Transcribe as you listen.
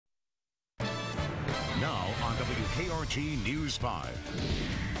Now on WKRG News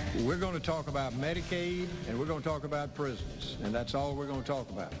 5. We're going to talk about Medicaid, and we're going to talk about prisons, and that's all we're going to talk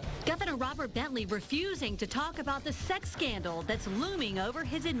about. Governor Robert Bentley refusing to talk about the sex scandal that's looming over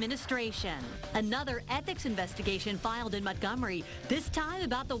his administration. Another ethics investigation filed in Montgomery, this time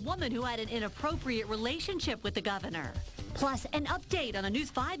about the woman who had an inappropriate relationship with the governor. Plus, an update on a News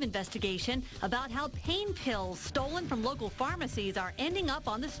 5 investigation about how pain pills stolen from local pharmacies are ending up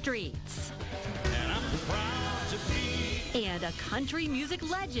on the streets. And I'm proud to be. And a country music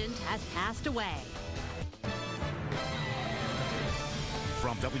legend has passed away.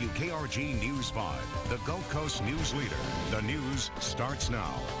 From WKRG News 5, the Gulf Coast news leader, the news starts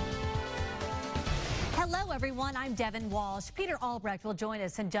now. Hello, everyone. I'm Devin Walsh. Peter Albrecht will join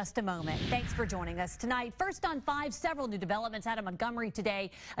us in just a moment. Thanks for joining us tonight. First on 5, several new developments out of Montgomery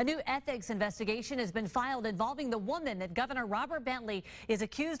today. A new ethics investigation has been filed involving the woman that Governor Robert Bentley is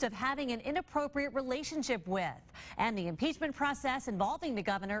accused of having an inappropriate relationship with. And the impeachment process involving the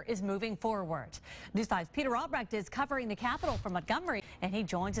governor is moving forward. News 5's Peter Albrecht is covering the Capitol from Montgomery, and he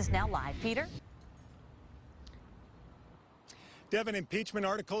joins us now live. Peter? Devin, impeachment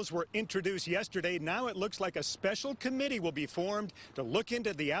articles were introduced yesterday. Now it looks like a special committee will be formed to look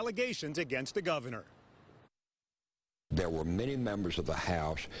into the allegations against the governor. There were many members of the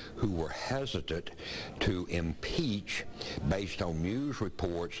House who were hesitant to impeach based on news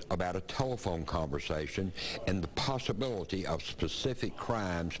reports about a telephone conversation and the possibility of specific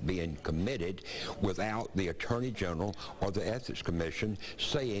crimes being committed without the Attorney General or the Ethics Commission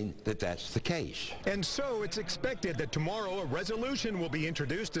saying that that's the case. And so it's expected that tomorrow a resolution will be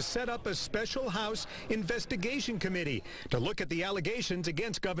introduced to set up a special House investigation committee to look at the allegations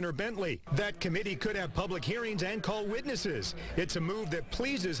against Governor Bentley. That committee could have public hearings and call witnesses. It's a move that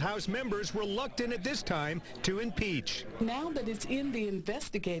pleases House members reluctant at this time to impeach. Now that it's in the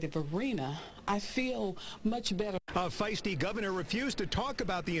investigative arena, I feel much better. A feisty governor refused to talk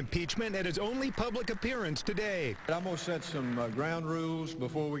about the impeachment at his only public appearance today. I'm going to set some ground rules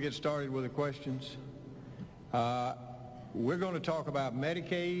before we get started with the questions. We're going to talk about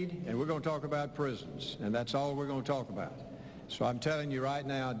Medicaid, and we're going to talk about prisons, and that's all we're going to talk about. So I'm telling you right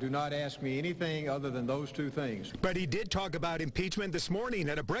now, do not ask me anything other than those two things. But he did talk about impeachment this morning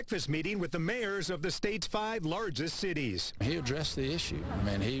at a breakfast meeting with the mayors of the state's 5 largest cities. He addressed the issue.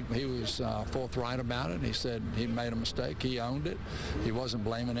 I mean, he was forthright about it. He said he made a mistake. He owned it. He wasn't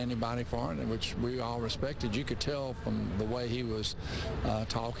blaming anybody for it, which we all respected. You could tell from the way he was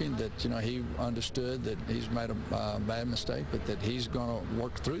talking that, you know, he understood that he's made a bad mistake, but that he's going to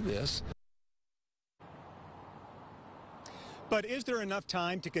work through this. But is there enough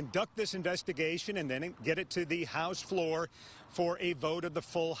time to conduct this investigation and then get it to the House floor for a vote of the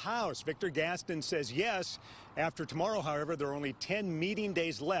full House? Victor Gaston says yes. After tomorrow, however, there are only 10 meeting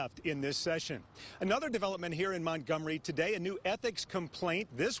days left in this session. Another development here in Montgomery today, a new ethics complaint,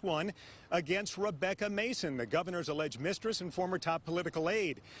 this one against Rebecca Mason, the governor's alleged mistress and former top political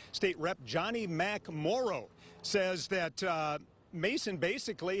aide. State Rep Johnny Mac Morrow says that Mason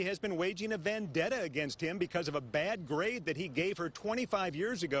basically has been waging a vendetta against him because of a bad grade that he gave her 25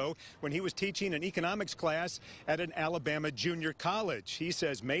 years ago when he was teaching an economics class at an Alabama junior college. He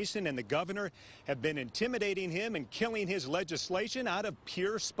says Mason and the governor have been intimidating him and killing his legislation out of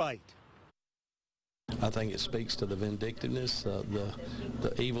pure spite. I think it speaks to the vindictiveness,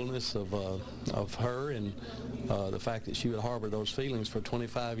 the evilness of her, and the fact that she would harbor those feelings for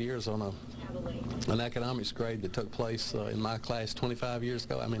 25 years on an economics grade that took place in my class 25 years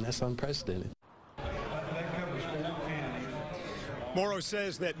ago. I mean, that's unprecedented. Morrow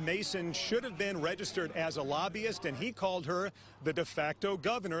says that Mason should have been registered as a lobbyist, and he called her the de facto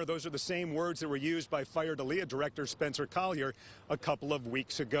governor. Those are the same words that were used by Fire Delia Director Spencer Collier a couple of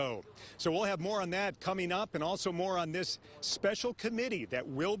weeks ago. So we'll have more on that coming up, and also more on this special committee that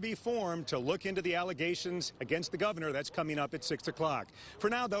will be formed to look into the allegations against the governor. That's coming up at 6 o'clock. For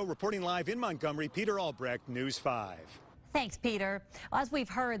now, though, reporting live in Montgomery, Peter Albrecht, News 5. Thanks, Peter. As we've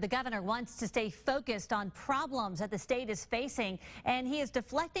heard, the governor wants to stay focused on problems that the state is facing, and he is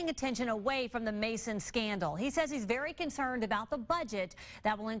deflecting attention away from the Mason scandal. He says he's very concerned about the budget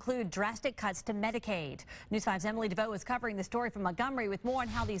that will include drastic cuts to Medicaid. News 5's Emily DeVoe is covering the story from Montgomery with more on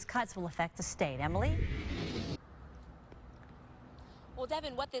how these cuts will affect the state. Emily? Well,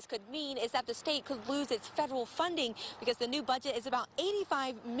 Devin, what this could mean is that the state could lose its federal funding because the new budget is about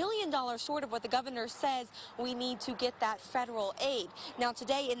 $85 million short of what the governor says we need to get that federal aid. Now,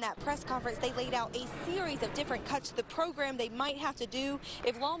 today in that press conference, they laid out a series of different cuts to the program they might have to do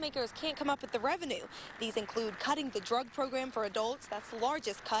if lawmakers can't come up with the revenue. These include cutting the drug program for adults, that's the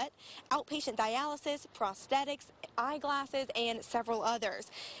largest cut, outpatient dialysis, prosthetics, eyeglasses, and several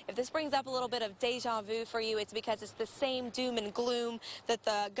others. If this brings up a little bit of deja vu for you, it's because it's the same doom and gloom that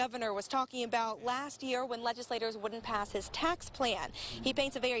the governor was talking about last year when legislators wouldn't pass his tax plan. He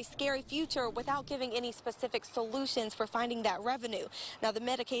paints a very scary future without giving any specific solutions for finding that revenue. Now, the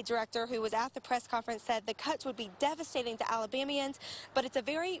Medicaid director who was at the press conference said the cuts would be devastating to Alabamians, but it's a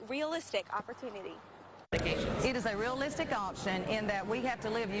very realistic opportunity. It is a realistic option in that we have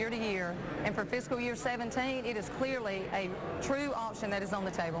to live year to year, and for fiscal year 17, it is clearly a true option that is on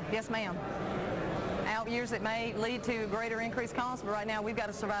the table. Yes, ma'am. Out years it may lead to greater increased costs, but right now we've got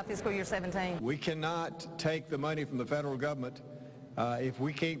to survive fiscal year 17. We cannot take the money from the federal government if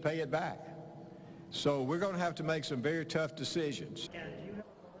we can't pay it back. So we're going to have to make some very tough decisions.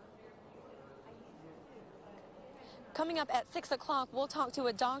 Coming up at 6 o'clock, we'll talk to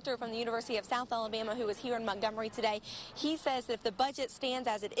a doctor from the University of South Alabama who is here in Montgomery today. He says that if the budget stands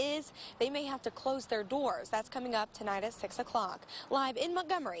as it is, they may have to close their doors. That's coming up tonight at 6 o'clock. Live in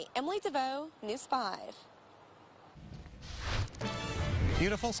Montgomery, Emily DeVoe, News 5.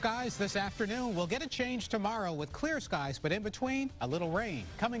 Beautiful skies this afternoon. We'll get a change tomorrow with clear skies, but in between, a little rain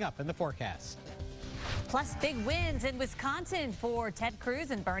coming up in the forecast. Plus, big wins in Wisconsin for Ted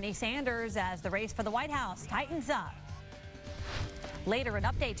Cruz and Bernie Sanders as the race for the White House tightens up. Later, an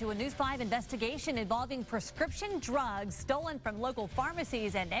update to a News 5 investigation involving prescription drugs stolen from local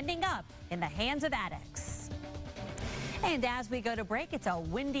pharmacies and ending up in the hands of addicts. And as we go to break, it's a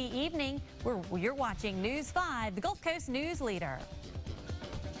windy evening. You're watching News 5, the Gulf Coast news leader.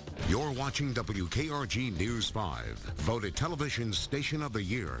 You're watching WKRG News 5, voted Television Station of the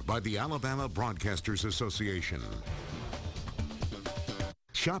Year by the Alabama Broadcasters Association.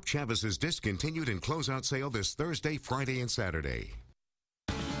 Shop Chavez's discontinued and closeout sale this Thursday, Friday, and Saturday.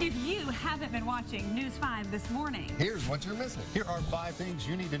 If you haven't been watching News 5 this morning, here's what you're missing. Here are 5 things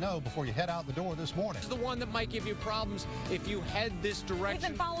you need to know before you head out the door this morning. It's the one that might give you problems if you head this direction. We've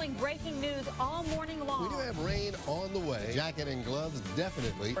been following breaking news all morning long. We do have rain on the way. Jacket and gloves,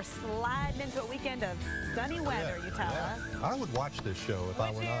 definitely. We're sliding into a weekend of sunny weather, you tell us. I would watch this show if I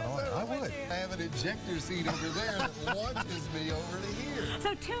were not on it. I would. I have an ejector seat over there that launches me over to here.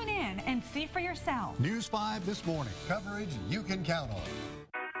 So tune in and see for yourself. News 5 this morning. Coverage you can count on.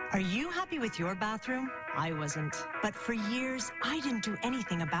 Are you happy with your bathroom? I wasn't. But for years, I didn't do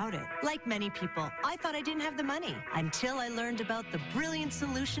anything about it. Like many people, I thought I didn't have the money until I learned about the brilliant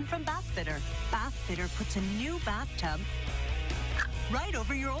solution from Bathfitter. Bathfitter puts a new bathtub right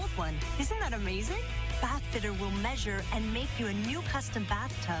over your old one. Isn't that amazing? Bathfitter will measure and make you a new custom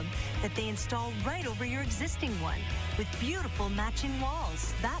bathtub that they install right over your existing one with beautiful matching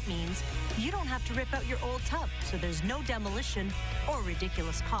walls. That means you don't have to rip out your old tub, so there's no demolition or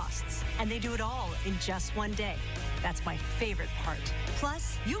ridiculous costs. And they do it all in just one day. That's my favorite part.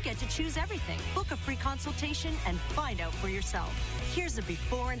 Plus, you get to choose everything. Book a free consultation and find out for yourself. Here's a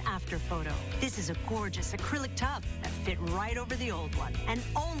before and after photo. This is a gorgeous acrylic tub that fit right over the old one. And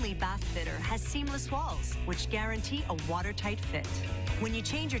only Bathfitter has seamless walls, which guarantee a watertight fit. When you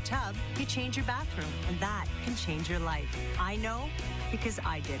change your tub, you change your bathroom, and that can change your life. I know because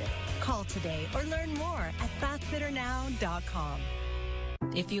I did it. Call today or learn more at bathfitternow.com.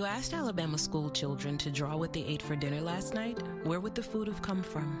 If you asked Alabama school children to draw what they ate for dinner last night, where would the food have come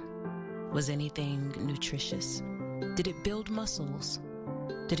from? Was anything nutritious? Did it build muscles?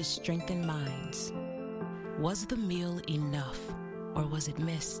 Did it strengthen minds? Was the meal enough, or was it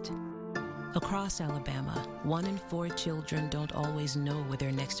missed? Across Alabama, 1 in 4 children don't always know where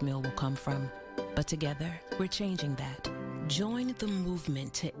their next meal will come from. But together, we're changing that. Join the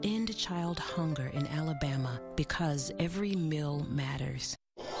movement to end child hunger in Alabama, because every meal matters.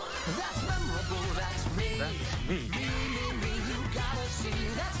 That's memorable, that's me. That's me. Me, you gotta see.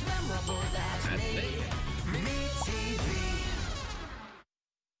 That's memorable, that's me. Me TV.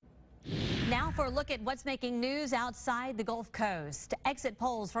 Now for a look at what's making news outside the Gulf Coast. Exit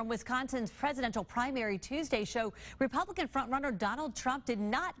polls from Wisconsin's presidential primary Tuesday show Republican frontrunner Donald Trump did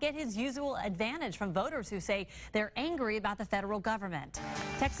not get his usual advantage from voters who say they're angry about the federal government.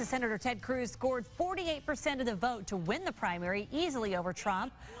 Texas Senator Ted Cruz scored 48% of the vote to win the primary easily over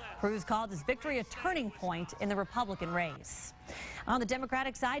Trump. Cruz called his victory a turning point in the Republican race. On the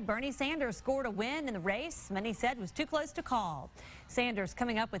Democratic side, Bernie Sanders scored a win in the race many said was too close to call. Sanders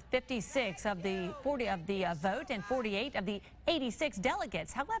coming up with 56 of the 40 of the vote and 48 of the 86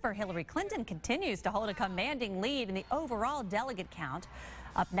 delegates. However, Hillary Clinton continues to hold a commanding lead in the overall delegate count.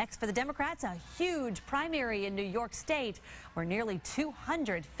 Up next for the Democrats, a huge primary in New York State where nearly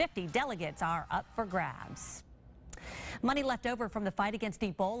 250 delegates are up for grabs. Money left over from the fight against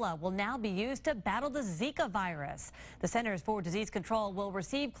Ebola will now be used to battle the Zika virus. The Centers for Disease Control will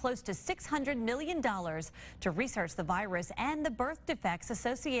receive close to $600 million to research the virus and the birth defects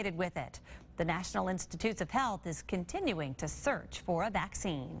associated with it. The National Institutes of Health is continuing to search for a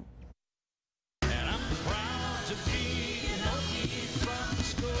vaccine. And I'm proud to be an Okie from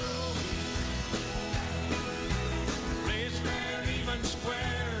school. Place where even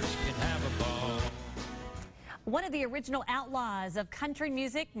squares can have a ball. One of the original outlaws of country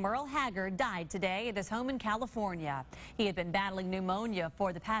music, Merle Haggard, died today at his home in California. He had been battling pneumonia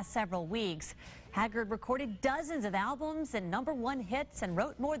for the past several weeks. Haggard recorded dozens of albums and #1 hits and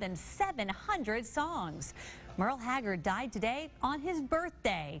wrote more than 700 songs. Merle Haggard died today on his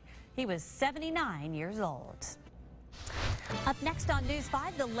birthday. He was 79 years old. Up next on News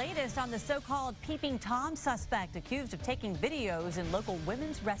 5, the latest on the so-called Peeping Tom suspect accused of taking videos in local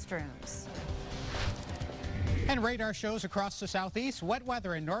women's restrooms. And radar shows across the southeast. Wet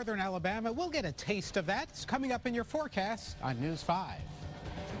weather in northern Alabama. We'll get a taste of that. It's coming up in your forecast on News 5.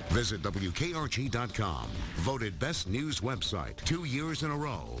 Visit WKRG.com. Voted best news website 2 years in a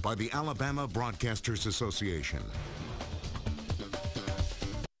row by the Alabama Broadcasters Association.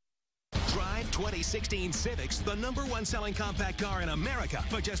 Drive 2016 Civics, the #1 selling compact car in America,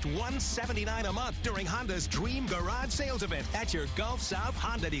 for just $179 a month during Honda's Dream Garage Sales Event at your Gulf South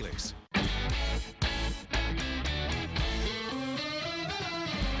Honda dealers.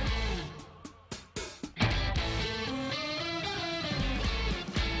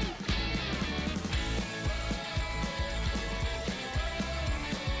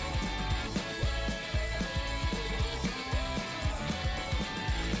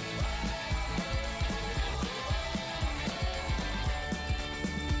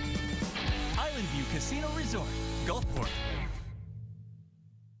 Casino Resort, Gulfport.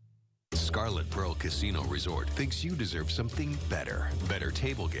 Scarlet Pearl Casino Resort thinks you deserve something better. Better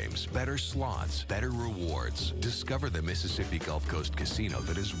table games, better slots, better rewards. Discover the Mississippi Gulf Coast Casino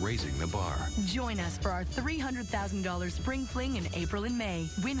that is raising the bar. Join us for our $300,000 Spring Fling in April and May.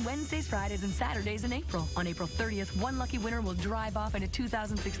 Win Wednesdays, Fridays, and Saturdays in April. On April 30th, one lucky winner will drive off in a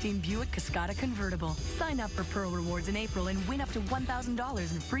 2016 Buick Cascada convertible. Sign up for Pearl Rewards in April and win up to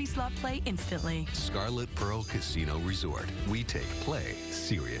 $1,000 in free slot play instantly. Scarlet Pearl Casino Resort. We take play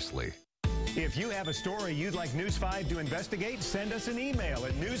seriously. If you have a story you'd like News 5 to investigate, send us an email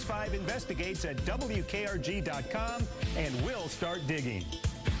at news5investigates@wkrg.com and we'll start digging.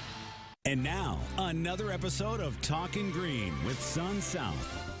 And now, another episode of Talkin' Green with Sun South.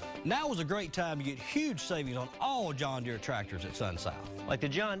 Now is a great time to get huge savings on all John Deere tractors at Sun South. Like the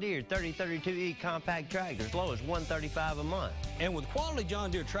John Deere 3032E compact tractor, as low as $135 a month. And with quality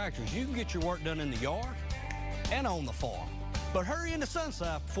John Deere tractors, you can get your work done in the yard and on the farm. But hurry into Sun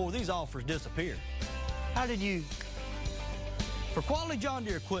South before these offers disappear. How did you? For quality John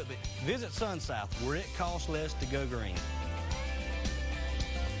Deere equipment, visit Sun South, where it costs less to go green.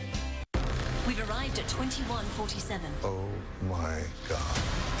 We've arrived at 2147. Oh my God.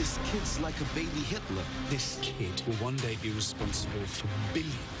 This kid's like a baby Hitler. This kid will one day be responsible for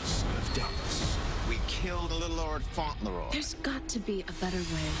billions of deaths. We killed little Lord Fauntleroy. There's got to be a better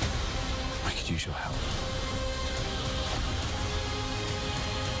way. I could use your help.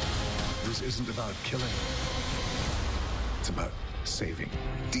 This isn't about killing. It's about saving.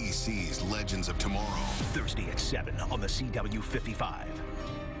 DC's Legends of Tomorrow. Thursday at 7 on the CW55.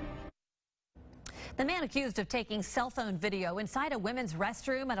 The man accused of taking cell phone video inside a women's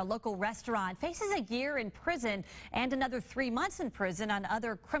restroom at a local restaurant faces a year in prison and another 3 months in prison on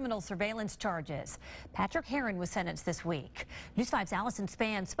other criminal surveillance charges. Patrick Heron was sentenced this week. News 5's Allison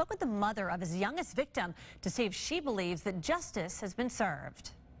Spann spoke with the mother of his youngest victim to see if she believes that justice has been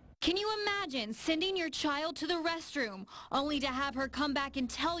served. Can you imagine sending your child to the restroom only to have her come back and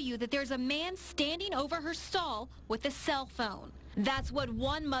tell you that there's a man standing over her stall with a cell phone? That's what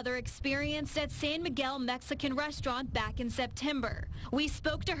one mother experienced at San Miguel Mexican restaurant back in September. We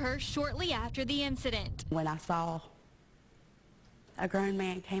spoke to her shortly after the incident. When I saw a grown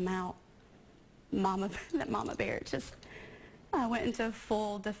man came out, Mama Bear, I went into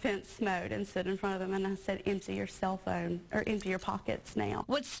full defense mode and stood in front of him and I said, empty your cell phone, or empty your pockets now.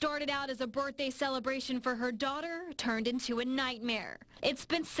 What started out as a birthday celebration for her daughter turned into a nightmare. It's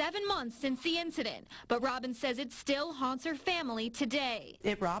been 7 months since the incident, but Robin says it still haunts her family today.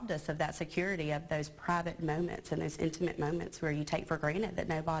 It robbed us of that security, of those private moments and those intimate moments where you take for granted that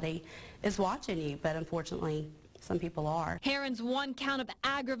nobody is watching you, but unfortunately, some people are. Heron's one count of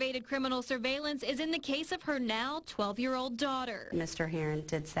aggravated criminal surveillance is in the case of her now 12-year-old daughter. Mr. Heron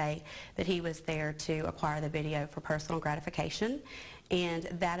did say that he was there to acquire the video for personal gratification, and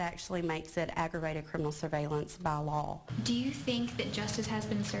that actually makes it aggravated criminal surveillance by law. Do you think that justice has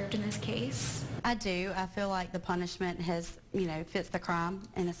been served in this case? I do. I feel like the punishment has, fits the crime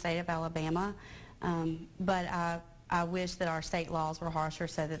in the state of Alabama, but I wish that our state laws were harsher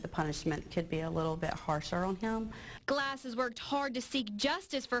so that the punishment could be a little bit harsher on him. Glass has worked hard to seek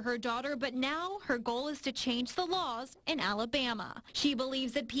justice for her daughter, but now her goal is to change the laws in Alabama. She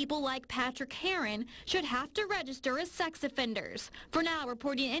believes that people like Patrick Heron should have to register as sex offenders. For now,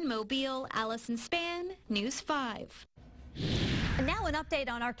 reporting in Mobile, Allison Spann, News 5. And now an update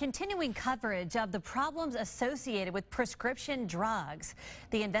on our continuing coverage of the problems associated with prescription drugs.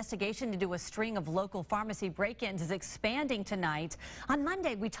 The investigation into a string of local pharmacy break-ins is expanding tonight. On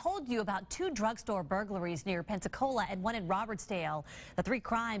Monday, we told you about 2 drugstore burglaries near Pensacola and one in Robertsdale. The 3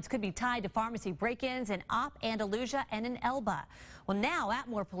 crimes could be tied to pharmacy break-ins in Opp, Andalusia, and in Elba. Well, now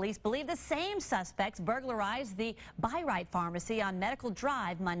Atmore police believe the same suspects burglarized the Buy Right pharmacy on Medical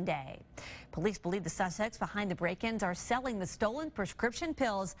Drive Monday. Police believe the suspects behind the break-ins are selling the stolen prescription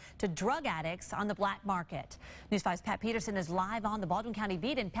pills to drug addicts on the black market. News 5's Pat Peterson is live on the Baldwin County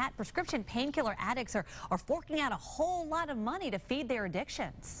beat. And Pat, prescription painkiller addicts are forking out a whole lot of money to feed their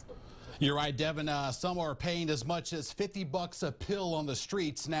addictions. You're right, Devin. Some are paying as much as $50 a pill on the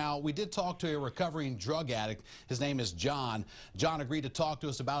streets. Now, we did talk to a recovering drug addict. His name is John. John agreed to talk to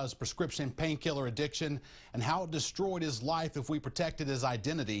us about his prescription painkiller addiction and how it destroyed his life if we protected his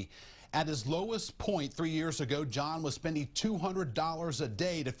identity. At his lowest point 3 years ago, John was spending $200 a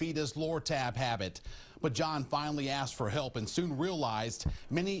day to feed his Lortab habit. But John finally asked for help and soon realized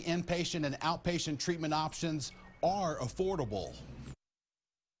many inpatient and outpatient treatment options are affordable.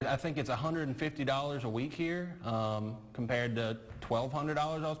 I think it's $150 a week here compared to $1,200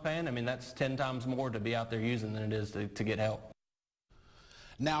 I was paying. I mean, that's 10 times more to be out there using than it is to get help.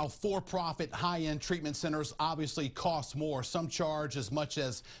 Now, for-profit high-end treatment centers obviously cost more. Some charge as much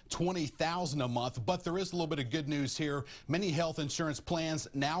as $20,000 a month, but there is a little bit of good news here. Many health insurance plans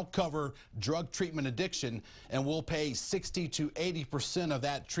now cover drug treatment addiction and will pay 60 to 80% of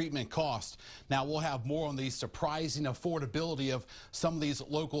that treatment cost. Now, we'll have more on the surprising affordability of some of these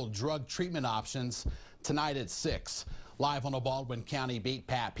local drug treatment options tonight at 6. Live on the Baldwin County beat,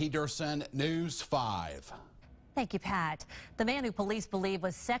 Pat Peterson, News 5. Thank you, Pat. The man who police believe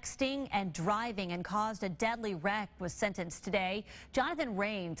was sexting and driving and caused a deadly wreck was sentenced today. Jonathan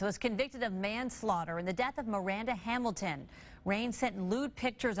Raines was convicted of manslaughter in the death of Miranda Hamilton. Raines sent lewd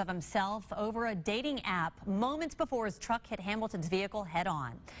pictures of himself over a dating app moments before his truck hit Hamilton's vehicle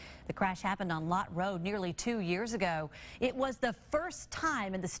head-on. The crash happened on Lott Road nearly 2 years ago. It was the first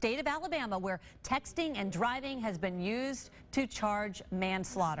time in the state of Alabama where texting and driving has been used to charge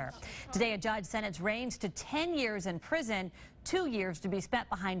manslaughter. Today, a judge sentenced Raines to 10 years in prison, 2 years to be spent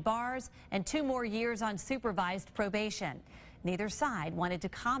behind bars, and 2 more years on supervised probation. Neither side wanted to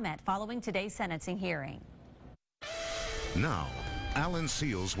comment following today's sentencing hearing. Now, Alan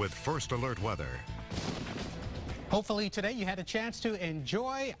Seals with First Alert Weather. Hopefully today you had a chance to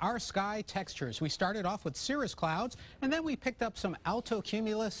enjoy our sky textures. We started off with cirrus clouds, and then we picked up some alto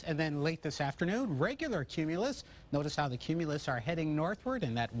cumulus, and then late this afternoon, regular cumulus. Notice how the cumulus are heading northward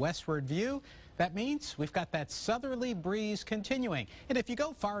in that westward view. That means we've got that southerly breeze continuing. And if you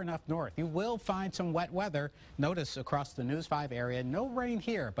go far enough north, you will find some wet weather. Notice across the News 5 area, no rain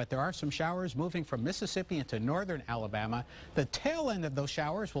here, but there are some showers moving from Mississippi into northern Alabama. The tail end of those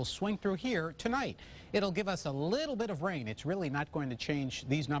showers will swing through here tonight. It'll give us a little bit of rain. It's really not going to change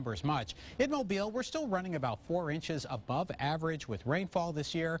these numbers much. In Mobile, we're still running about 4 inches above average with rainfall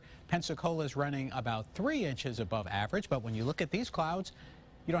this year. Pensacola is running about 3 inches above average, but when you look at these clouds,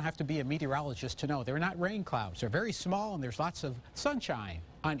 you don't have to be a meteorologist to know they're not rain clouds. They're very small, and there's lots of sunshine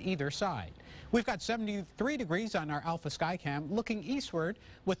on either side. We've got 73 degrees on our Alpha Skycam looking eastward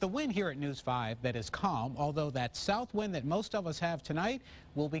with the wind here at News 5 that is calm, although that south wind that most of us have tonight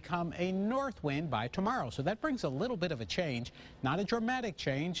will become a north wind by tomorrow. So that brings a little bit of a change, not a dramatic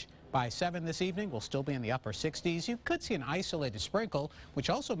change, By 7 this evening, we'll still be in the upper 60s. You could see an isolated sprinkle, which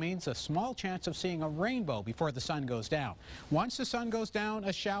also means a small chance of seeing a rainbow before the sun goes down. Once the sun goes down,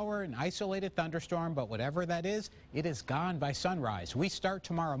 a shower, an isolated thunderstorm, but whatever that is, it is gone by sunrise. We start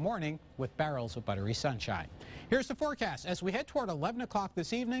tomorrow morning with barrels of buttery sunshine. Here's the forecast. As we head toward 11 o'clock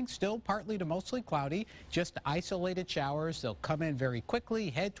this evening, still partly to mostly cloudy, just isolated showers. They'll come in very quickly,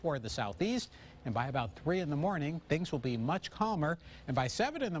 head toward the southeast. And by about 3 in the morning, things will be much calmer. And by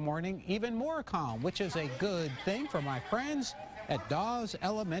 7 in the morning, even more calm, which is a good thing for my friends at Dawes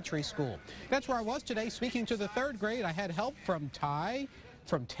Elementary School. That's where I was today speaking to the 3rd grade. I had help from Ty,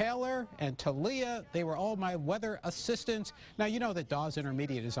 from Taylor, and Talia. They were all my weather assistants. Now, you know that Dawes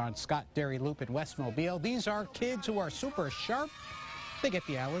Intermediate is on Scott Dairy Loop in West Mobile. These are kids who are super sharp. They get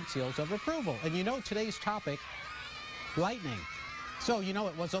the Allen seals of approval. And you know today's topic, lightning. So you know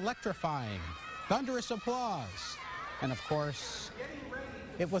it was electrifying. Thunderous applause. And of course,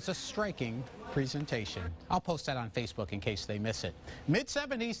 it was a striking presentation. I'll post that on Facebook in case they miss it.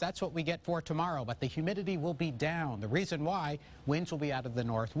 Mid-70s, that's what we get for tomorrow, but the humidity will be down. The reason why, winds will be out of the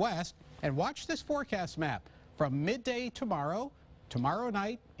northwest. And watch this forecast map. From midday tomorrow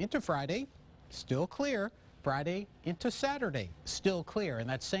night into Friday, still clear. Friday into Saturday, still clear, and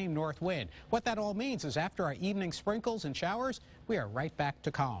that same north wind. What that all means is after our evening sprinkles and showers, we are right back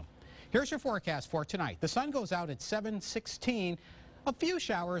to calm. Here's your forecast for tonight. The sun goes out at 7:16. A few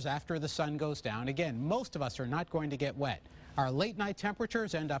showers after the sun goes down. Again, most of us are not going to get wet. Our late night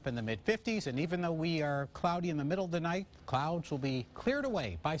temperatures end up in the mid-50s, and even though we are cloudy in the middle of the night, clouds will be cleared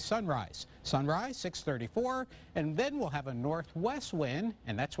away by sunrise. Sunrise, 6:34, and then we'll have a northwest wind,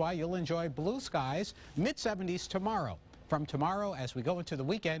 and that's why you'll enjoy blue skies, mid-70s tomorrow. From tomorrow, as we go into the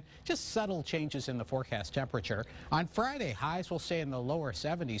weekend, just subtle changes in the forecast temperature. On Friday, highs will stay in the lower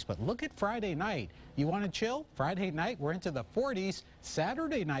 70s, but look at Friday night. You want to chill? Friday night, we're into the 40s.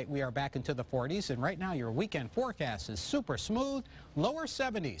 Saturday night, we are back into the 40s, and right now, your weekend forecast is super smooth, lower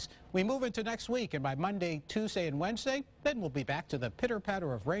 70s. We move into next week, and by Monday, Tuesday, and Wednesday, then we'll be back to the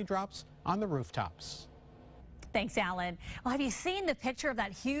pitter-patter of raindrops on the rooftops. Thanks, Alan. Well, have you seen the picture of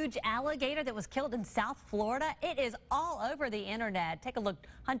that huge alligator that was killed in South Florida? It is all over the internet. Take a look.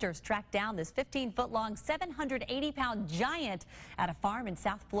 Hunters tracked down this 15-foot-long, 780-pound giant at a farm in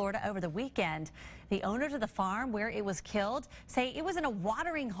South Florida over the weekend. The owners of the farm where it was killed say it was in a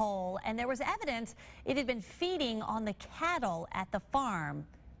watering hole, and there was evidence it had been feeding on the cattle at the farm.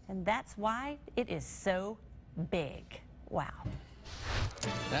 And that's why it is so big. Wow.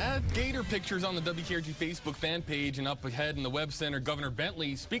 That gator picture's on the WKRG Facebook fan page, and up ahead in the Web Center, Governor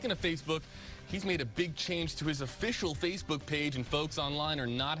Bentley. Speaking of Facebook, he's made a big change to his official Facebook page, and folks online are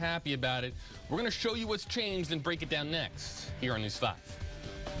not happy about it. We're going to show you what's changed and break it down next here on News 5.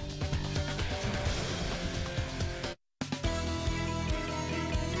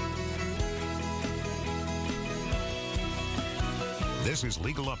 This is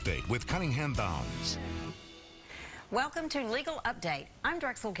Legal Update with Cunningham Bounds. Welcome to Legal Update. I'm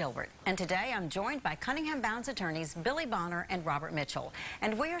Drexel Gilbert, and today I'm joined by Cunningham Bounds attorneys Billy Bonner and Robert Mitchell.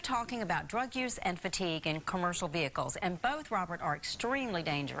 And we are talking about drug use and fatigue in commercial vehicles, and both, Robert, are extremely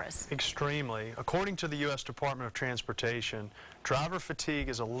dangerous. Extremely. According to the U.S. Department of Transportation, driver fatigue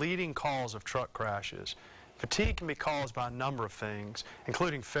is a leading cause of truck crashes. Fatigue can be caused by a number of things,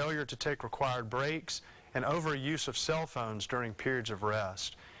 including failure to take required breaks and overuse of cell phones during periods of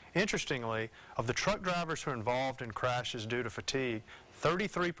rest. Interestingly, of the truck drivers who are involved in crashes due to fatigue,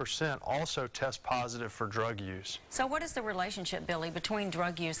 33% also test positive for drug use. So what is the relationship, Billy, between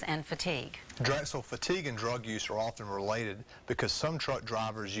drug use and fatigue? Drexel, fatigue and drug use are often related because some truck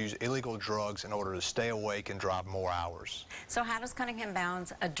drivers use illegal drugs in order to stay awake and drive more hours. So how does Cunningham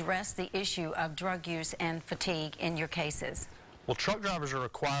Bounds address the issue of drug use and fatigue in your cases? Well, truck drivers are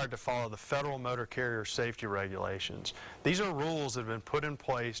required to follow the federal motor carrier safety regulations. These are rules that have been put in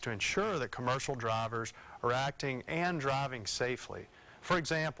place to ensure that commercial drivers are acting and driving safely. For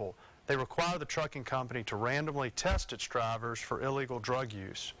example, they require the trucking company to randomly test its drivers for illegal drug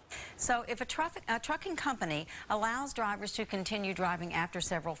use. So if a trucking company allows drivers to continue driving after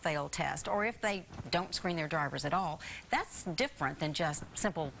several failed tests, or if they don't screen their drivers at all, that's different than just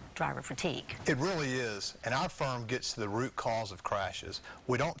simple driver fatigue. It really is, and our firm gets to the root cause of crashes.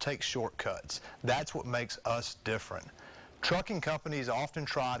 We don't take shortcuts. That's what makes us different. Trucking companies often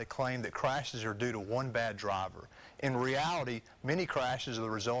try to claim that crashes are due to one bad driver. In reality, many crashes are the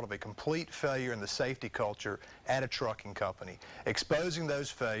result of a complete failure in the safety culture at a trucking company. Exposing those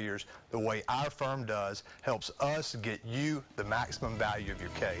failures the way our firm does helps us get you the maximum value of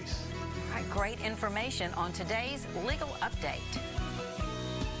your case. All right, great information on today's Legal Update.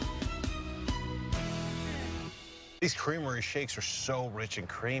 These creamery shakes are so rich and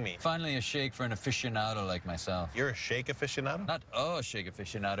creamy. Finally a shake for an aficionado like myself. You're a shake aficionado? Not a shake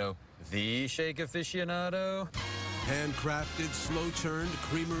aficionado, the shake aficionado. Handcrafted, slow-churned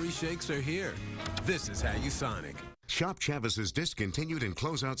creamery shakes are here. This is how you Sonic. Shop Chavez's discontinued and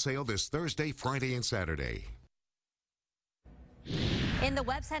closeout sale this Thursday, Friday, and Saturday. In the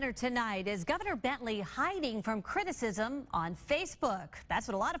Web Center tonight, is Governor Bentley hiding from criticism on Facebook? That's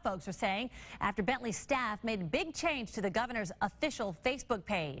what a lot of folks are saying after Bentley's staff made a big change to the governor's official Facebook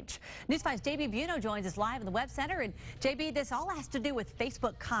page. News 5's JB Buno joins us live in the Web Center. And JB, this all has to do with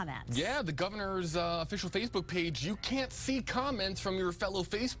Facebook comments. Yeah, the governor's official Facebook page, you can't see comments from your fellow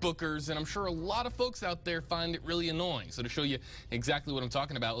Facebookers, and I'm sure a lot of folks out there find it really annoying. So to show you exactly what I'm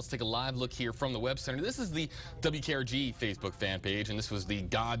talking about, let's take a live look here from the Web Center. This is the WKRG Facebook fan page, and this was the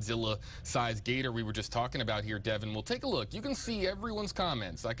Godzilla-sized gator we were just talking about here, Devin. We'll take a look. You can see everyone's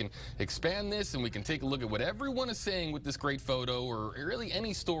comments. I can expand this, and we can take a look at what everyone is saying with this great photo, or really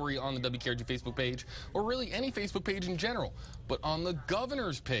any story on the WKRG Facebook page, or really any Facebook page in general. But on the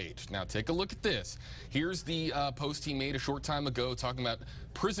governor's page, now take a look at this. Here's the post he made a short time ago talking about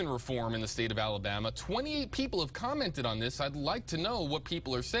prison reform in the state of Alabama. 28 people have commented on this. I'd like to know what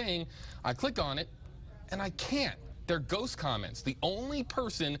people are saying. I click on it, and I can't. They're ghost comments. The only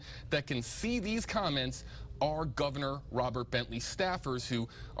person that can see these comments are Governor Robert Bentley's staffers who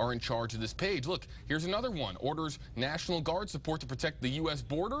are in charge of this page. Look, here's another one. Orders National Guard support to protect the U.S.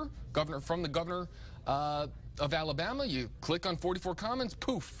 border. From the governor of Alabama. You click on 44 comments,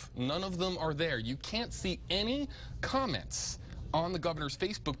 poof, none of them are there. You can't see any comments on the governor's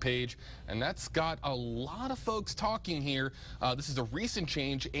Facebook page, and that's got a lot of folks talking here. This is a recent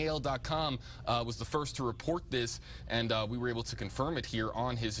change. AL.com was the first to report this, and we were able to confirm it here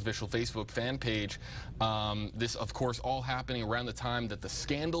on his official Facebook fan page. This, of course, all happening around the time that the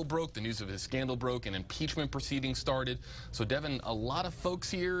scandal broke, the news of his scandal broke, and impeachment proceedings started. So, Devin, a lot of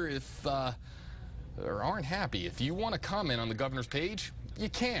folks here, aren't happy. If you want to comment on the governor's page, you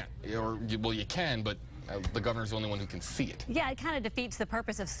can't. Well, you can, but the governor's the only one who can see it. Yeah, it kind of defeats the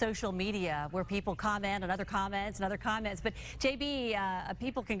purpose of social media, where people comment on other comments and other comments. But JB,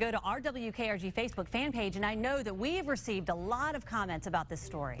 people can go to our WKRG Facebook fan page, and I know that we've received a lot of comments about this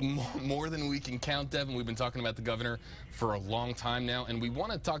story. More than we can count, Devin. We've been talking about the governor for a long time now, and we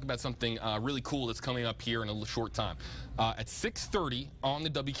want to talk about something really cool that's coming up here in a short time. At 6:30 on the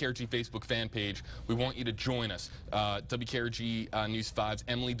WKRG Facebook fan page, we want you to join us. WKRG News 5's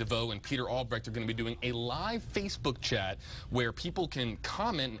Emily DeVoe and Peter Albrecht are going to be doing a live Facebook chat where people can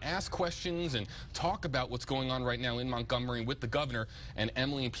comment and ask questions and talk about what's going on right now in Montgomery with the governor, and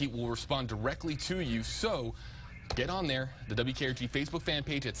Emily and Pete will respond directly to you. So get on there, the WKRG Facebook fan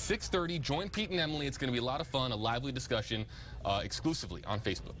page at 6:30. Join Pete and Emily. It's going to be a lot of fun, a lively discussion exclusively on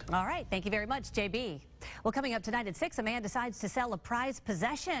Facebook. All right. Thank you very much, JB. Well, coming up tonight at 6, a man decides to sell a prized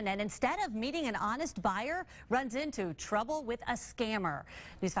possession, and instead of meeting an honest buyer, runs into trouble with a scammer.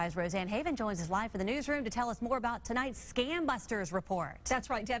 News 5's Roseanne Haven joins us live from the newsroom to tell us more about tonight's Scam Busters report. That's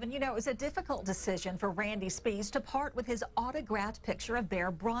right, Devin. You know, it was a difficult decision for Randy Spees to part with his autographed picture of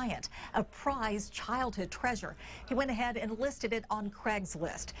Bear Bryant, a prized childhood treasure. He went ahead and listed it on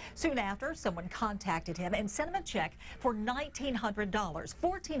Craigslist. Soon after, someone contacted him and sent him a check for $1,900,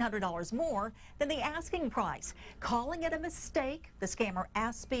 $1,400 more than the asking price. Calling it a mistake, the scammer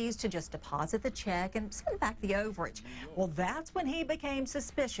asked Spees to just deposit the check and send back the overage. Well, that's when he became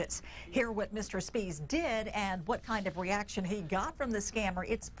suspicious. Hear what Mr. Spees did and what kind of reaction he got from the scammer.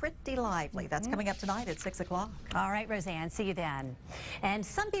 It's pretty lively. That's coming up tonight at 6 o'clock. All right, Roseanne, see you then. And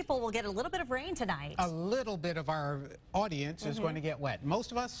some people will get a little bit of rain tonight. A little bit of our audience is going to get wet.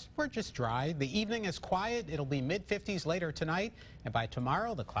 Most of us, we're just dry. The evening is quiet. It'll be mid-50s later tonight. And by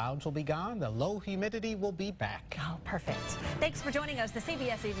tomorrow, the clouds will be gone. The low humidity will be back. Oh, perfect. Thanks for joining us. The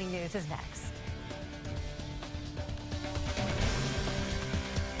CBS Evening News is next.